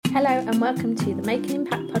Hello and welcome to the Make an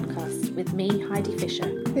Impact podcast with me, Heidi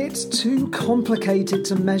Fisher. It's too complicated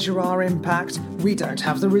to measure our impact. We don't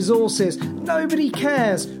have the resources. Nobody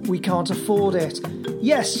cares. We can't afford it.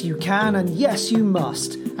 Yes, you can, and yes, you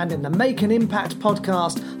must. And in the Make an Impact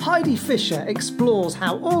podcast, Heidi Fisher explores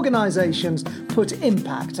how organisations put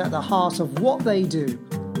impact at the heart of what they do,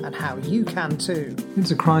 and how you can too.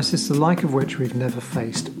 It's a crisis the like of which we've never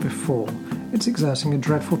faced before. It's exerting a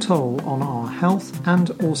dreadful toll on our health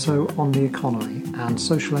and also on the economy, and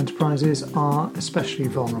social enterprises are especially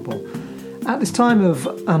vulnerable. At this time of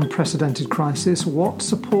unprecedented crisis, what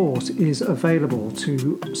support is available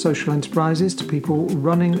to social enterprises, to people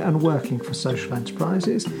running and working for social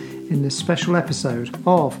enterprises? In this special episode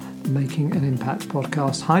of Making an Impact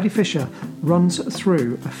podcast, Heidi Fisher runs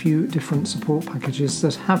through a few different support packages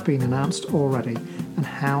that have been announced already and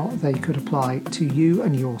how they could apply to you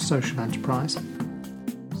and your social enterprise.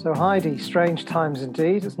 So Heidi, strange times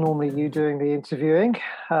indeed. It's normally you doing the interviewing.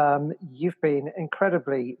 You've been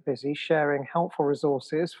incredibly busy sharing helpful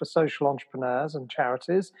resources for social entrepreneurs and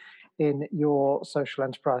charities in your social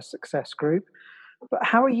enterprise success group. But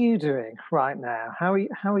how are you doing right now? How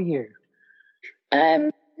are you?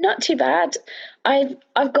 Not too bad. I've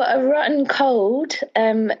got a rotten cold.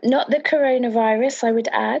 Not the coronavirus, I would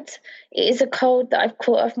add. It is a cold that I've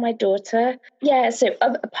caught off my daughter. Yeah. So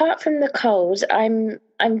apart from the cold, I'm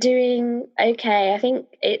doing okay. I think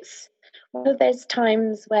it's one of those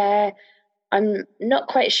times where I'm not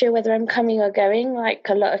quite sure whether I'm coming or going, like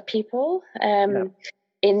a lot of people. And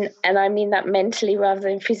I mean that mentally rather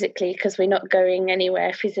than physically, because we're not going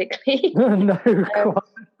anywhere physically. No, quite.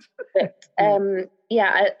 But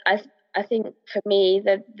I think for me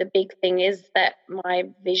the big thing is that my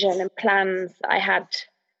vision and plans that I had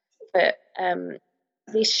for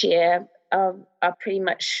this year are pretty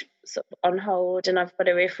much sort of on hold, and I've got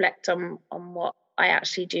to reflect on what I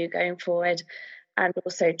actually do going forward, and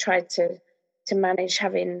also try to manage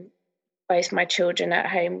having both my children at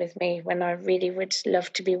home with me when I really would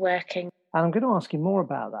love to be working. And I'm going to ask you more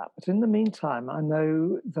about that. But in the meantime, I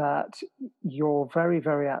know that you're very,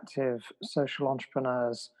 very active social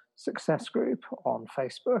entrepreneurs success group on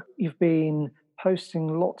Facebook. You've been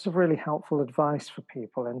posting lots of really helpful advice for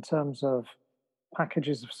people in terms of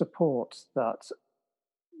packages of support that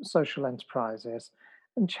social enterprises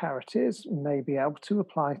and charities may be able to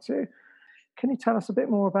apply to. Can you tell us a bit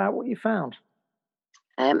more about what you found?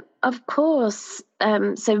 Of course.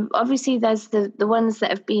 So obviously there's the ones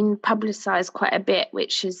that have been publicised quite a bit,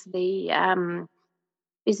 which is the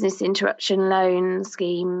business interruption loan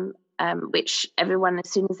scheme, which everyone,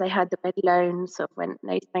 as soon as they heard the word loan, sort of went,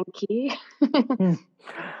 no, thank you.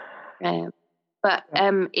 But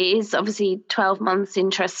it is obviously 12 months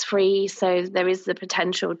interest free. So there is the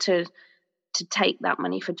potential to take that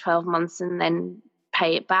money for 12 months and then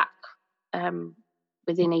pay it back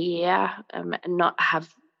within a year, and not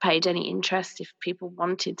have paid any interest if people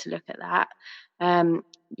wanted to look at that.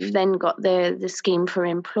 You've then got the scheme for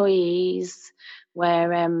employees,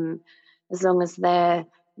 where as long as they're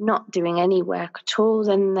not doing any work at all,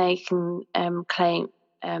 then they can claim,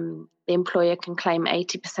 the employer can claim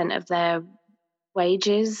 80% of their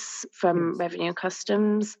wages from Revenue and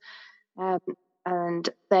Customs. And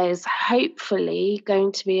there's hopefully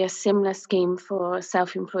going to be a similar scheme for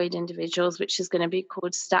self-employed individuals, which is going to be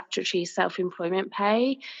called statutory self-employment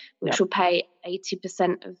pay, which will pay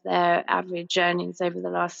 80% of their average earnings over the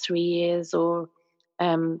last 3 years, or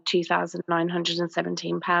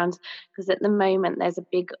 £2,917. Because at the moment there's a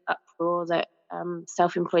big uproar that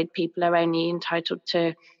self-employed people are only entitled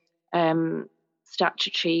to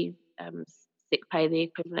statutory sick pay, the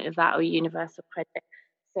equivalent of that, or universal credit.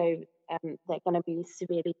 So they're going to be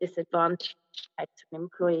severely disadvantaged to an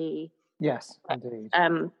employee. Yes, indeed.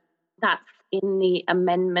 That's in the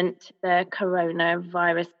amendment to the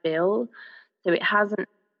coronavirus bill. So it hasn't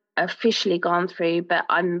officially gone through, but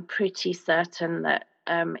I'm pretty certain that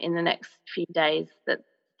in the next few days that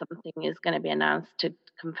something is going to be announced to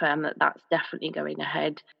confirm that that's definitely going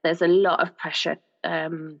ahead. There's a lot of pressure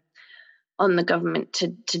on the government to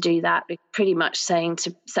do that, pretty much saying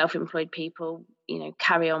to self-employed people,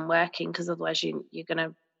 carry on working, because otherwise you're going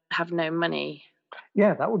to have no money.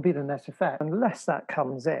 Yeah, that would be the net effect. Unless that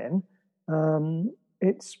comes in,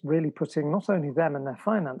 it's really putting not only them and their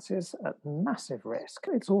finances at massive risk,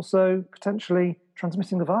 it's also potentially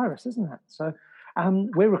transmitting the virus, isn't it? So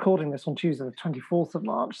we're recording this on Tuesday, the 24th of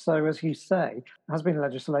March. So as you say, there has been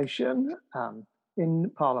legislation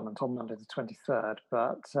in Parliament on Monday the 23rd,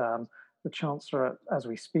 but the Chancellor, as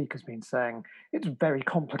we speak, has been saying it's very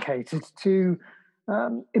complicated to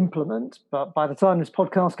implement, but by the time this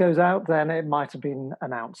podcast goes out, then it might have been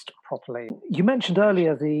announced properly. You mentioned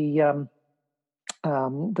earlier the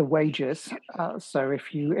wages. So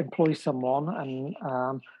if you employ someone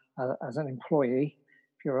and as an employee,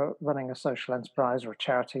 if you're running a social enterprise or a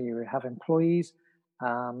charity, you have employees,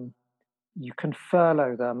 you can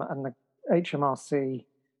furlough them, and the HMRC,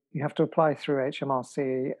 you have to apply through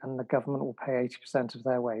HMRC, and the government will pay 80% of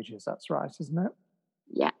their wages. That's right, isn't it?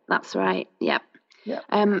 Yeah, that's right. Yep. Yeah.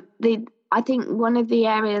 I think one of the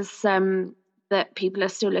areas that people are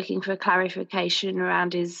still looking for clarification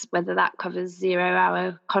around is whether that covers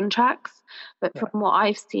 0-hour contracts. But from what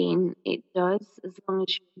I've seen, it does, as long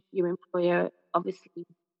as your employer obviously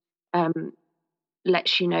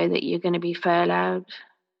lets you know that you're going to be furloughed.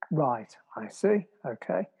 Right, I see.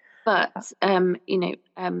 Okay. But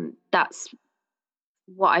that's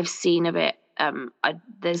what I've seen of it.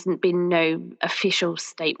 There's been no official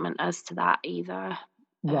statement as to that either.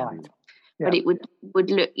 Right. But it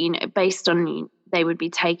would look, based on, they would be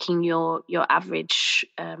taking your average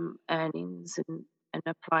earnings and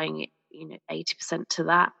applying it, 80% to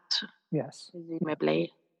that. Yes.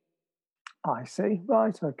 Presumably. I see.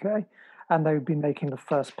 Right. Okay. And they would be making the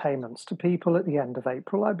first payments to people at the end of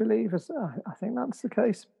April, I believe. I think that's the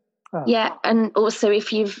case. Yeah, and also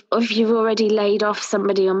if you've already laid off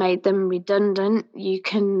somebody or made them redundant, you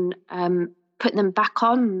can put them back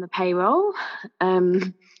on the payroll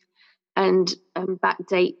and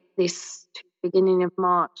backdate this to the beginning of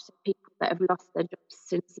March. So people that have lost their jobs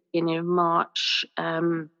since the beginning of March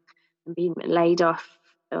and been laid off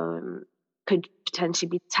could potentially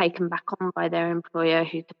be taken back on by their employer,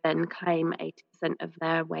 who could then claim 80% of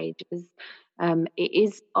their wages. It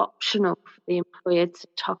is optional for the employer to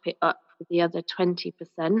top it up with the other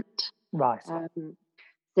 20%. Right. So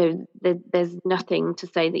there's nothing to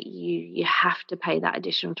say that you have to pay that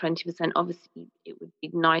additional 20%. Obviously, it would be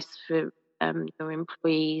nice for your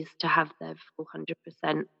employees to have their full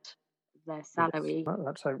 100% of their salary. Yes.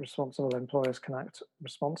 Let's hope responsible employers can act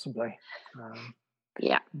responsibly.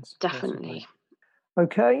 Yeah, definitely.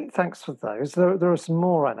 Okay, thanks for those. There are some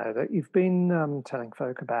more I know that you've been telling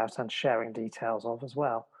folk about and sharing details of as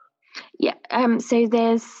well. Yeah, so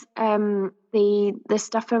there's the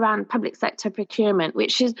stuff around public sector procurement,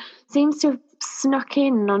 which seems to have snuck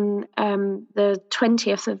in on the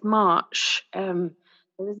 20th of March. There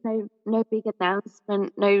was no big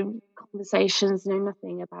announcement, no conversations, no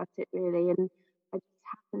nothing about it really, and I just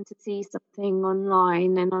happened to see something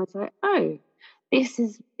online, and I was like, oh, this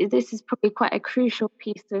is probably quite a crucial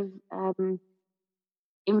piece of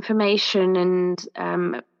information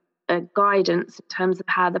and guidance in terms of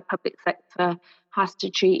how the public sector has to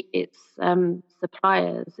treat its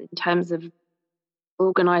suppliers in terms of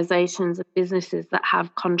organisations and businesses that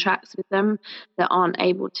have contracts with them that aren't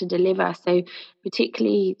able to deliver. So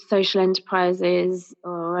particularly social enterprises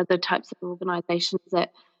or other types of organisations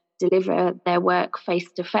that deliver their work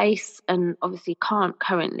face to face and obviously can't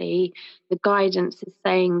currently, the guidance is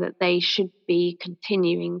saying that they should be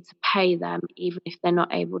continuing to pay them even if they're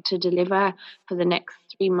not able to deliver for the next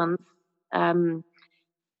 3 months,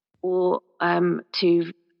 or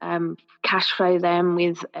to cash flow them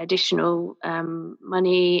with additional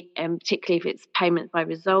money, particularly if it's payment by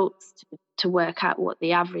results, to work out what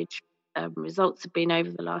the average results have been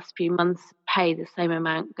over the last few months, pay the same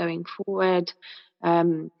amount going forward,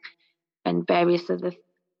 and various other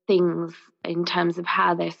things in terms of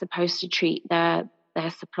how they're supposed to treat their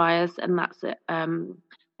suppliers. And that's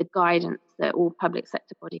the guidance that all public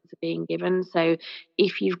sector bodies are being given. So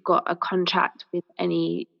if you've got a contract with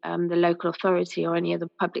any the local authority or any other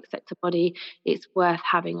public sector body, it's worth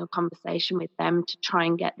having a conversation with them to try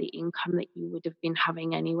and get the income that you would have been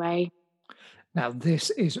having anyway. Now,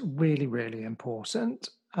 this is really, really important.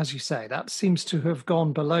 As you say, that seems to have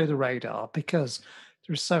gone below the radar because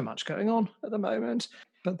there's so much going on at the moment.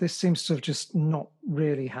 But this seems to have just not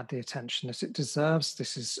really had the attention that it deserves.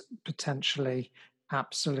 This is potentially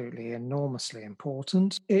absolutely enormously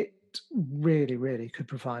important. It really, really could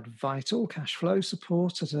provide vital cash flow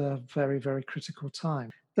support at a very, very critical time.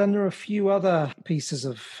 Then there are a few other pieces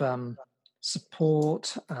of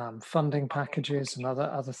support, funding packages and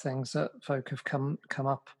other things that folk have come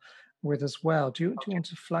up with as well. Do you want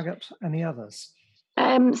to flag up any others?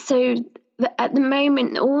 So at the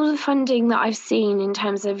moment, all the funding that I've seen in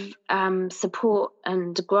terms of support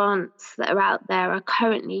and grants that are out there are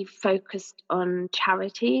currently focused on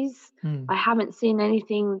charities. I haven't seen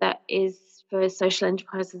anything that is for social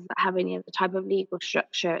enterprises that have any other type of legal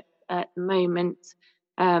structure at the moment.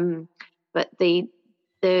 But the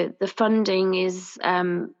funding is,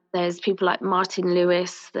 there's people like Martin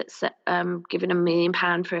Lewis that's given £1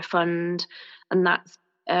 million for a fund. and that's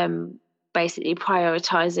basically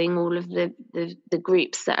prioritising all of the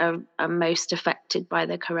groups that are most affected by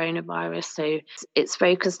the coronavirus. So it's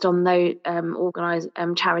focused on those organised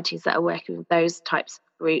charities that are working with those types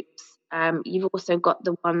of groups. You've also got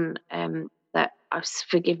the one that,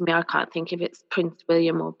 forgive me, I can't think if it's Prince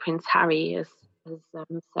William or Prince Harry has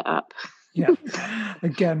set up. Yeah,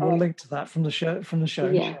 again, we'll link to that from the show.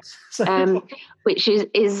 Yeah, which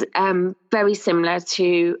is very similar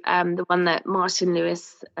to the one that Martin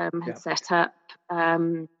Lewis had set up.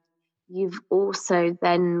 You've also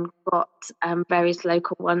then got various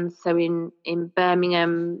local ones. So in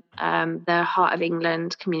Birmingham, the Heart of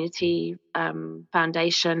England Community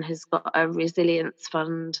Foundation has got a resilience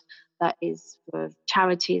fund that is for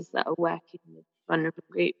charities that are working with vulnerable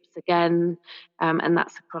groups again, and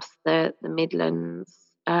that's across the Midlands.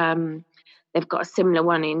 They've got a similar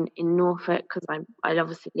one in Norfolk, because I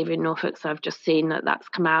obviously live in Norfolk, so I've just seen that's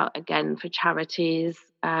come out again for charities.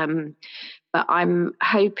 But I'm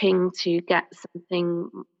hoping to get something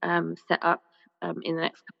set up in the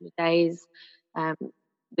next couple of days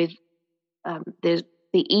with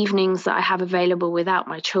the evenings that I have available without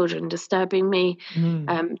my children disturbing me,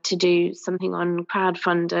 to do something on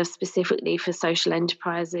Crowdfunder specifically for social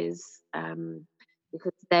enterprises,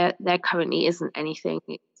 because there currently isn't anything.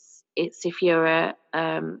 It's if you're a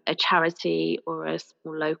charity or a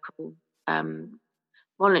small local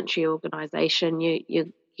voluntary organisation, you're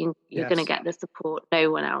going to get the support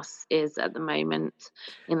no one else is at the moment,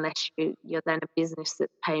 unless you're then a business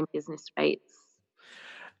that's paying business rates.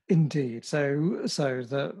 Indeed. So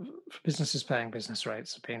the businesses paying business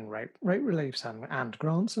rates have been rate reliefs and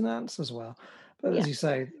grants announced as well. But as you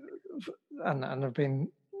say, and there have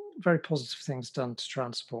been very positive things done to try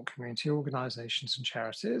and support community organisations and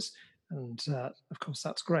charities. And of course,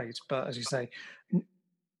 that's great. But as you say,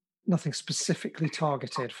 nothing specifically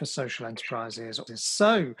targeted for social enterprises.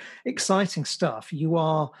 So exciting stuff. You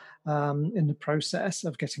are in the process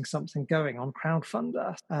of getting something going on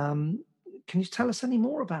Crowdfunder. Can you tell us any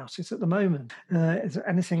more about it at the moment? Is there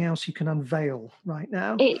anything else you can unveil right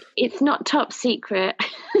now? It's not top secret.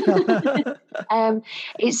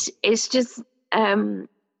 It's just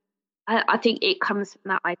I think it comes from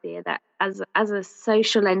that idea that as a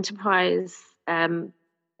social enterprise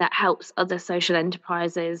that helps other social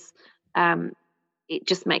enterprises, it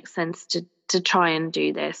just makes sense to try and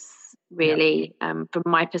do this, really, from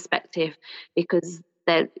my perspective, because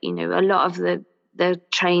a lot of the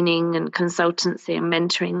training and consultancy and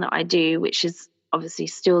mentoring that I do, which is obviously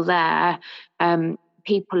still there,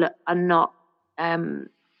 people are not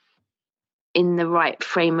in the right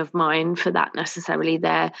frame of mind for that necessarily.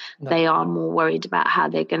 They are more worried about how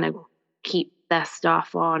they're going to keep their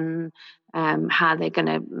staff on, how they're going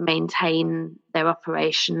to maintain their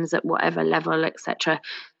operations at whatever level, etc.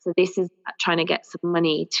 So this is trying to get some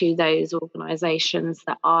money to those organisations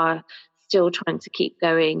that are still trying to keep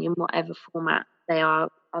going in whatever format they are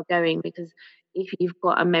going, because if you've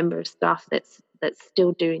got a member of staff that's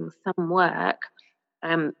still doing some work,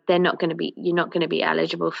 you're not going to be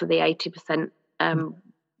eligible for the 80%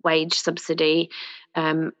 wage subsidy,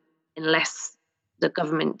 unless the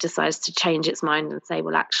government decides to change its mind and say,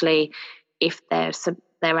 well, actually, if their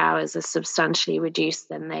hours are substantially reduced,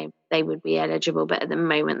 then they would be eligible. But at the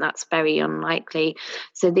moment, that's very unlikely.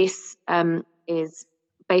 So this is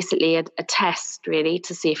basically a test, really,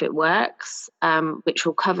 to see if it works, which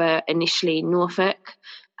will cover initially Norfolk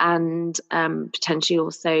and potentially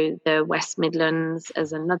also the West Midlands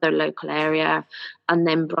as another local area, and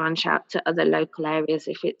then branch out to other local areas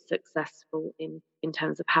if it's successful in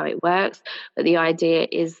terms of how it works. But the idea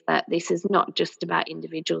is that this is not just about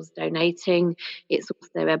individuals donating, it's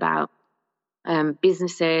also about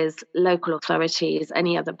businesses, local authorities,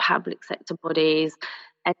 any other public sector bodies,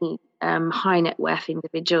 any high net worth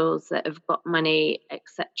individuals that have got money,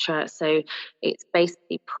 etc. So it's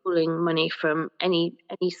basically pulling money from any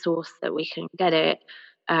source that we can get it,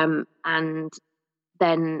 and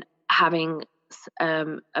then having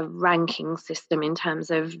a ranking system in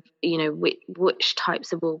terms of which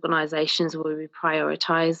types of organisations will we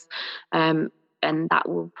prioritise, and that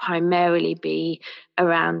will primarily be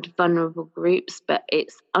around vulnerable groups, but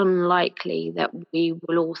it's unlikely that we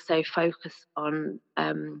will also focus on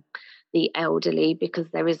the elderly, because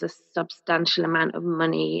there is a substantial amount of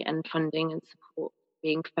money and funding and support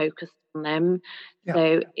being focused on them. Yeah.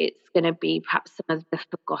 So it's going to be perhaps some of the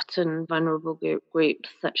forgotten vulnerable groups,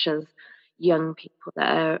 such as young people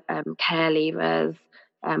that are care leavers,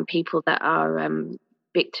 people that are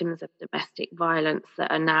victims of domestic violence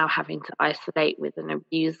that are now having to isolate with an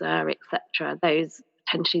abuser, etc. Those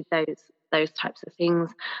those types of things,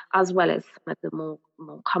 as well as some of the more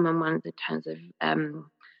common ones in terms of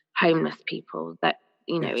homeless people. That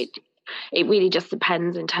Yes. it really just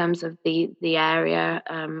depends in terms of the area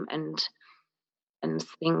and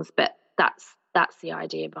things, but that's the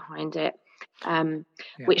idea behind it.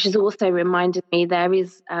 Which has also reminded me there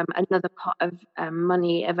is another pot of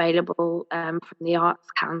money available from the Arts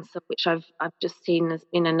Council, which I've just seen has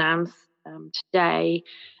been announced today,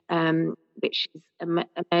 which is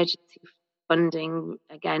emergency funding,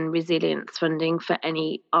 again, resilience funding for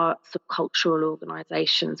any arts or cultural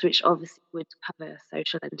organisations, which obviously would cover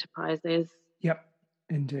social enterprises. Yep,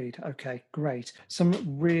 indeed. Okay, great.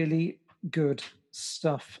 Some really good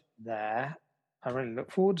stuff there. I really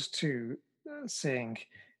look forward to seeing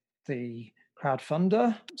the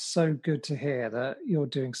crowdfunder. So good to hear that you're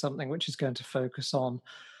doing something which is going to focus on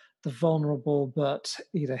the vulnerable but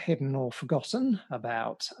either hidden or forgotten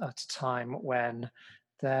about at a time when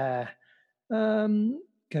they're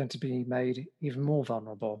going to be made even more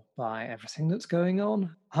vulnerable by everything that's going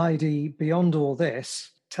on. Heidi, beyond all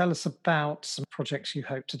this, tell us about some projects you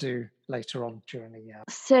hope to do later on during the year.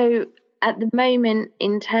 So at the moment,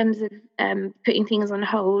 in terms of putting things on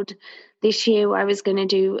hold, this year I was going to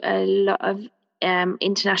do a lot of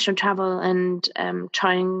international travel and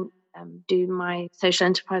try and do my social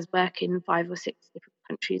enterprise work in 5 or 6 different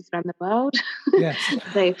countries around the world. Yes.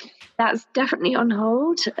 So that's definitely on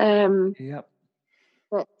hold. Yep.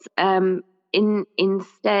 But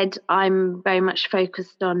instead, I'm very much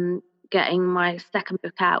focused on getting my second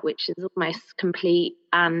book out, which is almost complete,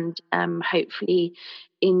 and hopefully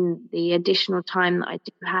in the additional time that I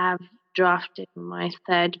do have, drafting my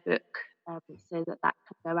third book so that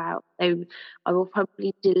can go out. So I will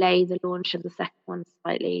probably delay the launch of the second one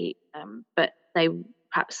slightly, but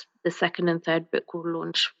perhaps the second and third book will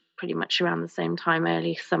launch pretty much around the same time,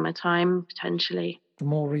 early summertime, potentially. The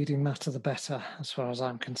more reading matter, the better, as far as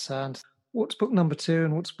I'm concerned. What's book number 2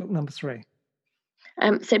 and what's book number 3?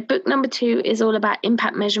 So book number 2 is all about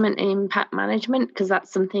impact measurement and impact management, because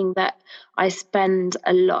that's something that I spend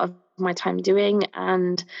a lot of my time doing,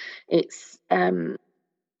 and it's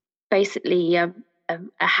basically a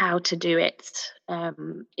how to do it.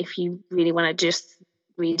 If you really want to just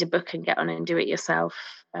read a book and get on and do it yourself.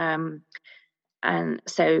 And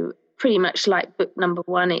so pretty much like book number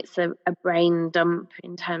 1, it's a brain dump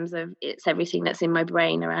in terms of it's everything that's in my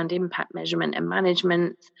brain around impact measurement and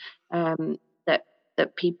management,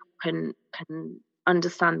 that people can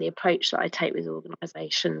understand the approach that I take with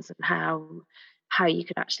organisations and how you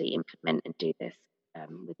can actually implement and do this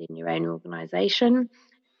within your own organisation.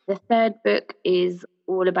 The third book is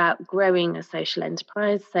all about growing a social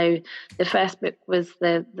enterprise. So the first book was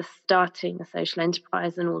the starting a social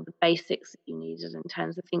enterprise and all the basics that you needed in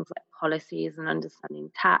terms of things like policies and understanding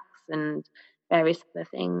tax and various other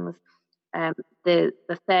things. The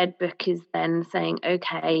third book is then saying,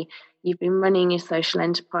 okay, you've been running your social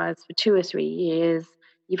enterprise for 2 or 3 years.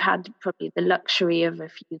 You've had probably the luxury of a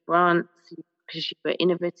few grants because you were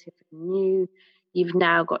innovative and new. You've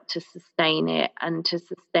now got to sustain it, and to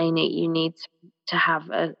sustain it, you need to have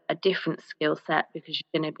a different skill set because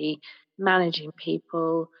you're going to be managing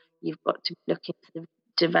people. You've got to be looking to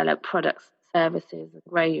develop products and services and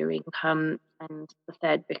grow your income. And the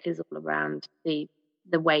third book is all around the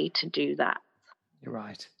way to do that. You're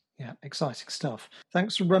right. Yeah, exciting stuff.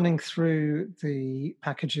 Thanks for running through the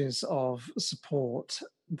packages of support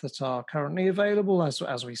that are currently available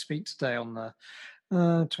as we speak today on the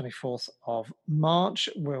 24th of March.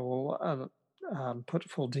 We'll put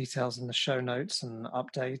full details in the show notes and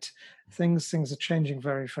update things. Things are changing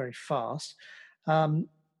very, very fast.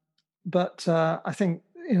 But I think,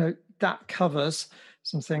 that covers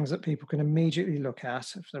some things that people can immediately look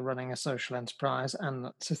at if they're running a social enterprise.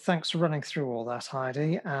 And so thanks for running through all that,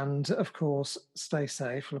 Heidi. And of course, stay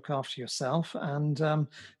safe, look after yourself. And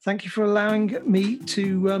thank you for allowing me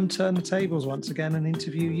to turn the tables once again and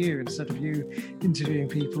interview you instead of you interviewing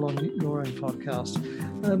people on your own podcast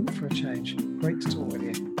for a change. Great to talk with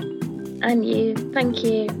you. And you. Thank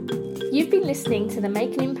you. You've been listening to the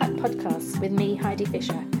Make an Impact podcast with me, Heidi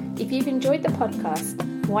Fisher. If you've enjoyed the podcast,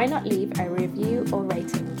 why not leave a review or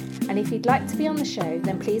rating? And if you'd like to be on the show,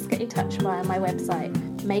 then please get in touch via my website,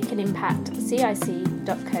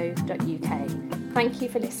 makeanimpactcic.co.uk. Thank you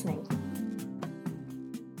for listening.